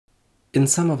In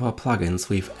some of our plugins,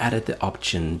 we've added the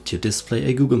option to display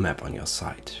a Google map on your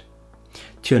site.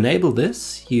 To enable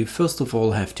this, you first of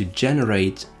all have to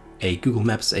generate a Google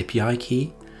Maps API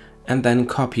key and then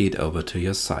copy it over to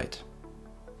your site.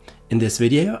 In this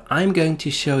video, I'm going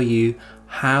to show you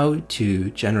how to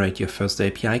generate your first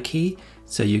API key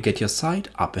so you get your site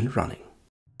up and running.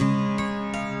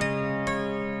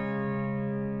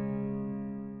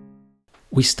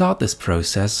 We start this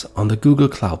process on the Google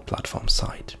Cloud Platform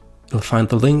site. You'll find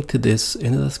the link to this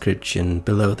in the description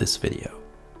below this video.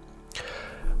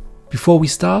 Before we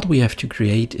start, we have to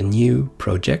create a new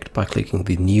project by clicking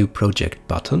the New Project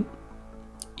button.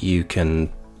 You can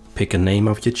pick a name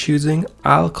of your choosing.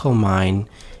 I'll call mine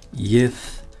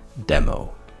Youth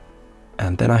Demo.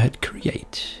 And then I hit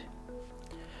Create.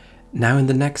 Now in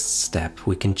the next step,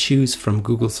 we can choose from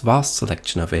Google's vast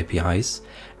selection of APIs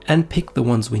and pick the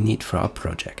ones we need for our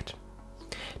project.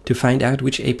 To find out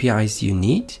which APIs you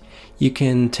need, you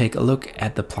can take a look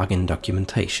at the plugin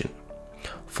documentation.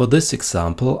 For this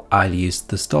example, I'll use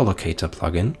the Store Locator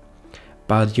plugin,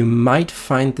 but you might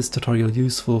find this tutorial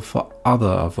useful for other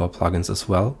of our plugins as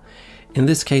well. In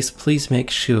this case, please make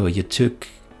sure you took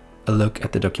a look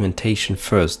at the documentation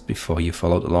first before you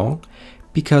followed along,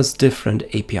 because different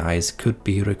APIs could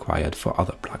be required for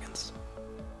other plugins.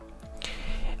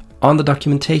 On the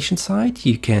documentation side,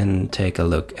 you can take a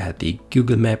look at the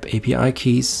Google Map API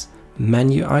keys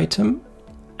menu item,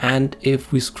 and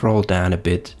if we scroll down a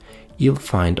bit, you'll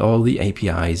find all the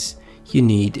APIs you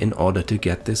need in order to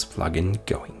get this plugin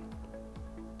going.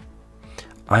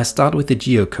 I start with the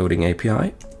geocoding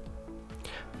API.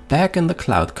 Back in the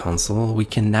Cloud Console, we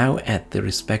can now add the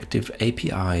respective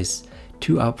APIs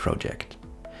to our project.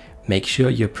 Make sure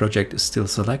your project is still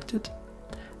selected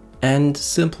and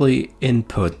simply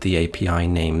input the API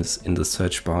names in the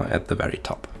search bar at the very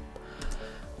top.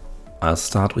 I'll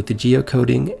start with the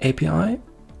geocoding API,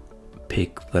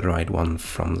 pick the right one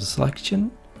from the selection,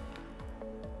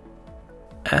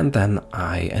 and then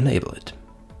I enable it.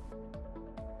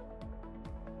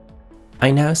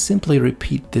 I now simply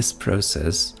repeat this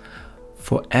process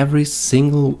for every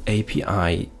single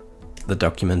API the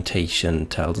documentation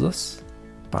tells us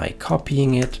by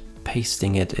copying it,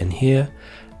 pasting it in here,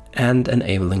 and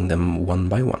enabling them one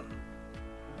by one.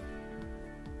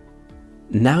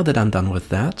 Now that I'm done with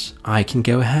that, I can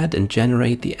go ahead and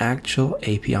generate the actual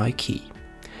API key.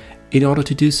 In order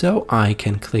to do so, I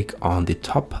can click on the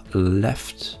top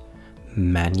left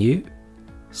menu,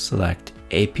 select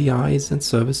APIs and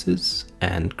Services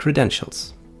and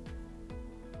Credentials.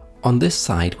 On this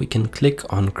side, we can click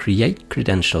on Create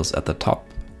Credentials at the top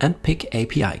and pick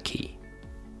API key.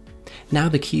 Now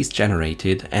the key is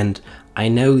generated, and I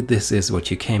know this is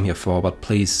what you came here for, but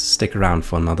please stick around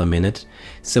for another minute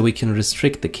so we can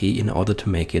restrict the key in order to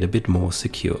make it a bit more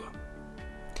secure.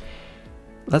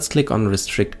 Let's click on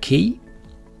Restrict Key,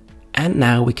 and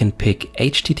now we can pick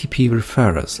HTTP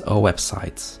referrers or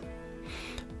websites.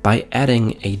 By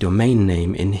adding a domain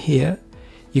name in here,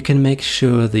 you can make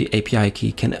sure the API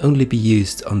key can only be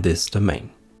used on this domain.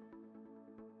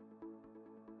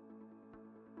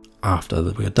 After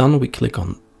we're done, we click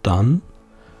on Done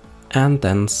and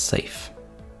then Save.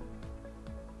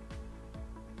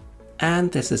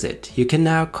 And this is it. You can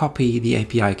now copy the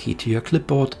API key to your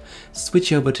clipboard,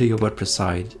 switch over to your WordPress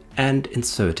site and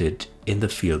insert it in the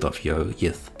field of your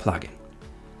Youth plugin.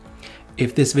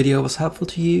 If this video was helpful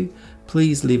to you,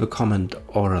 please leave a comment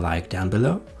or a like down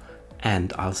below,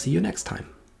 and I'll see you next time.